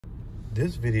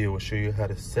This video will show you how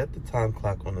to set the time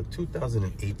clock on a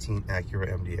 2018 Acura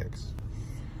MDX.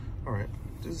 All right,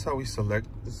 this is how we select.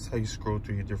 This is how you scroll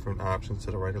through your different options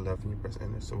to the right or left, and you press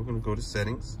enter. So we're gonna go to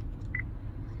settings,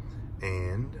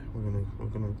 and we're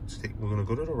gonna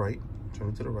go to the right, turn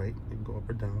it to the right, and go up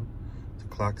or down to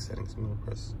clock settings. I'm gonna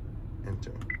press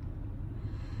enter.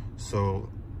 So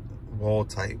wall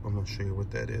type, I'm gonna show you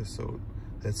what that is. So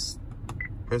that's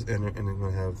press enter, and then we're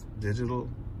gonna have digital,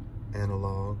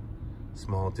 analog,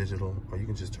 small digital, or you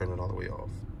can just turn it all the way off.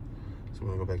 So we're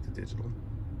gonna go back to digital.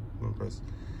 I'm gonna press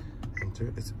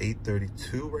enter. It's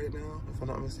 8:32 right now, if I'm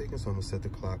not mistaken. So I'm gonna set the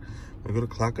clock. I'm gonna go to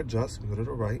clock adjust, go to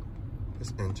the right,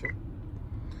 press enter.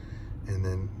 And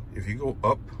then if you go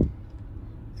up,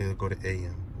 it'll go to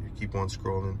AM. You keep on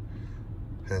scrolling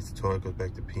past the 12, it goes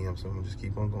back to PM. So I'm gonna just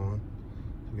keep on going.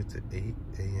 So we get to 8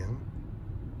 AM.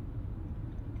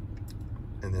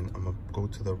 And then I'm gonna go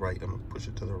to the right. I'm gonna push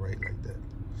it to the right like that.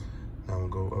 Now I'm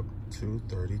gonna go up to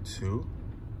 32.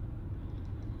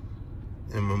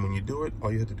 And when you do it,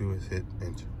 all you have to do is hit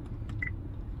enter.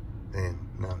 Bam,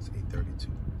 now it's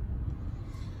 8:32.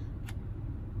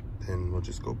 Then we'll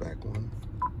just go back one.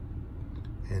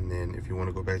 And then if you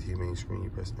wanna go back to your main screen,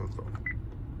 you press info.